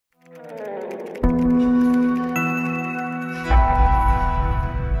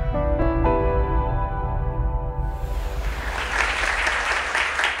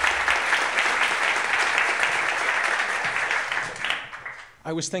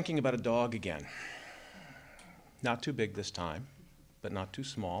I was thinking about a dog again. Not too big this time, but not too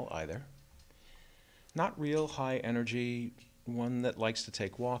small either. Not real high energy, one that likes to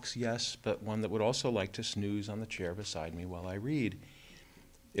take walks, yes, but one that would also like to snooze on the chair beside me while I read.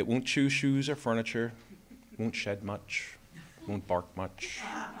 It won't chew shoes or furniture, won't shed much, won't bark much.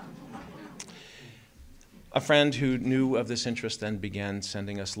 A friend who knew of this interest then began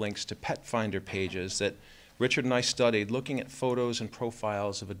sending us links to pet finder pages that Richard and I studied, looking at photos and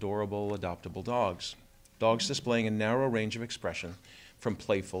profiles of adorable, adoptable dogs. Dogs displaying a narrow range of expression, from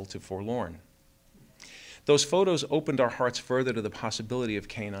playful to forlorn. Those photos opened our hearts further to the possibility of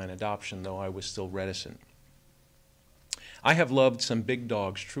canine adoption, though I was still reticent. I have loved some big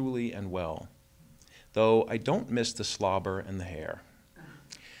dogs truly and well, though I don't miss the slobber and the hair.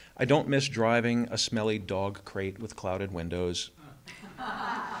 I don't miss driving a smelly dog crate with clouded windows,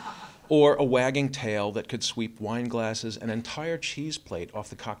 or a wagging tail that could sweep wine glasses and an entire cheese plate off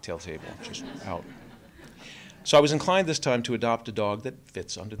the cocktail table, just out. So I was inclined this time to adopt a dog that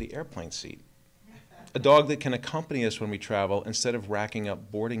fits under the airplane seat. A dog that can accompany us when we travel instead of racking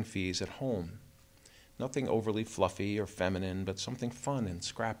up boarding fees at home. Nothing overly fluffy or feminine, but something fun and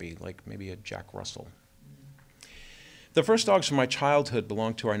scrappy, like maybe a Jack Russell. The first dogs from my childhood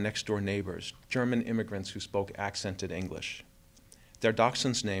belonged to our next-door neighbors, German immigrants who spoke accented English. Their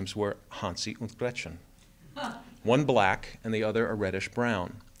dachshunds' names were Hansi und Gretchen, one black and the other a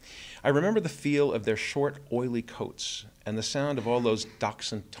reddish-brown. I remember the feel of their short, oily coats and the sound of all those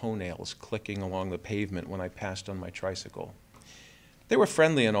dachshund toenails clicking along the pavement when I passed on my tricycle. They were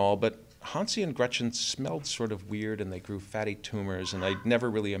friendly and all, but Hansi and Gretchen smelled sort of weird and they grew fatty tumors, and I never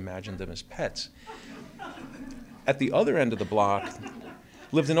really imagined them as pets. At the other end of the block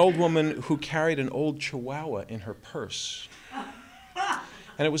lived an old woman who carried an old Chihuahua in her purse.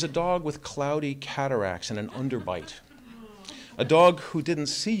 And it was a dog with cloudy cataracts and an underbite. A dog who didn't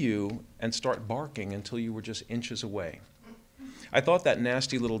see you and start barking until you were just inches away. I thought that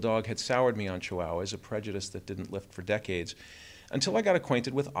nasty little dog had soured me on Chihuahuas, a prejudice that didn't lift for decades, until I got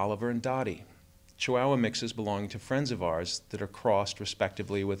acquainted with Oliver and Dottie, Chihuahua mixes belonging to friends of ours that are crossed,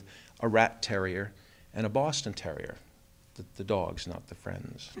 respectively, with a rat terrier and a Boston Terrier. The dogs, not the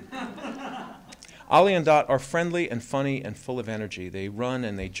friends. Ollie and Dot are friendly and funny and full of energy. They run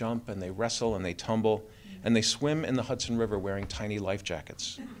and they jump and they wrestle and they tumble and they swim in the Hudson River wearing tiny life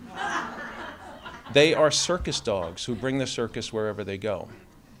jackets. They are circus dogs who bring the circus wherever they go.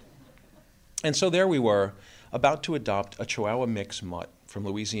 And so there we were, about to adopt a Chihuahua mix mutt from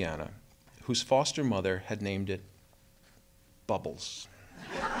Louisiana, whose foster mother had named it Bubbles.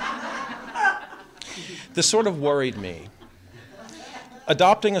 This sort of worried me.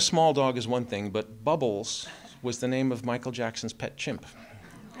 Adopting a small dog is one thing, but Bubbles was the name of Michael Jackson's pet chimp.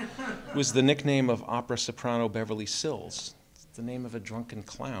 It was the nickname of opera soprano Beverly Sills. It's the name of a drunken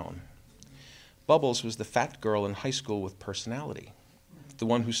clown. Bubbles was the fat girl in high school with personality, the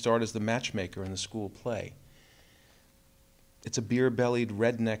one who starred as the matchmaker in the school play. It's a beer-bellied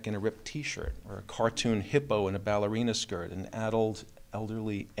redneck in a ripped t-shirt, or a cartoon hippo in a ballerina skirt, an addled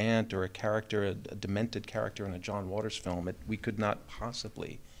elderly aunt, or a demented character in a John Waters film. We could not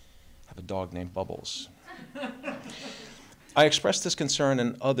possibly have a dog named Bubbles. I expressed this concern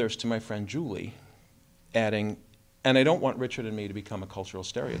and others to my friend Julie, adding, and I don't want Richard and me to become a cultural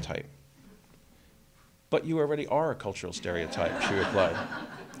stereotype. But you already are a cultural stereotype, she replied.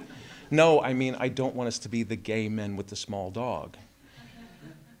 No, I mean, I don't want us to be the gay men with the small dog.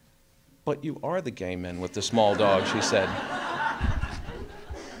 But you are the gay men with the small dog, she said.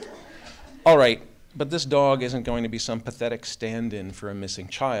 All right, but this dog isn't going to be some pathetic stand-in for a missing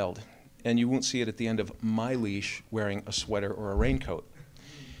child, and you won't see it at the end of my leash wearing a sweater or a raincoat.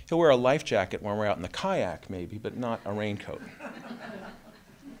 He'll wear a life jacket when we're out in the kayak, maybe, but not a raincoat.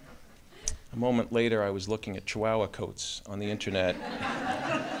 A moment later, I was looking at Chihuahua coats on the internet.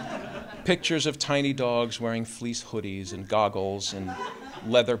 Pictures of tiny dogs wearing fleece hoodies and goggles and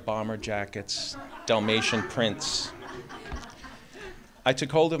leather bomber jackets, Dalmatian prints. I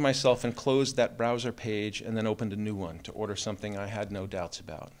took hold of myself and closed that browser page and then opened a new one to order something I had no doubts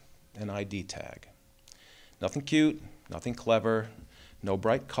about, an ID tag. Nothing cute, nothing clever, no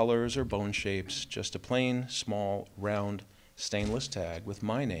bright colors or bone shapes, just a plain, small, round, stainless tag with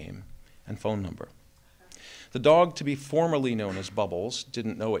my name and phone number. The dog, to be formerly known as Bubbles,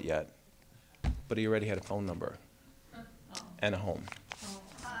 didn't know it yet, but he already had a phone number and a home.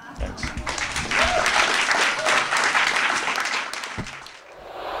 Thanks.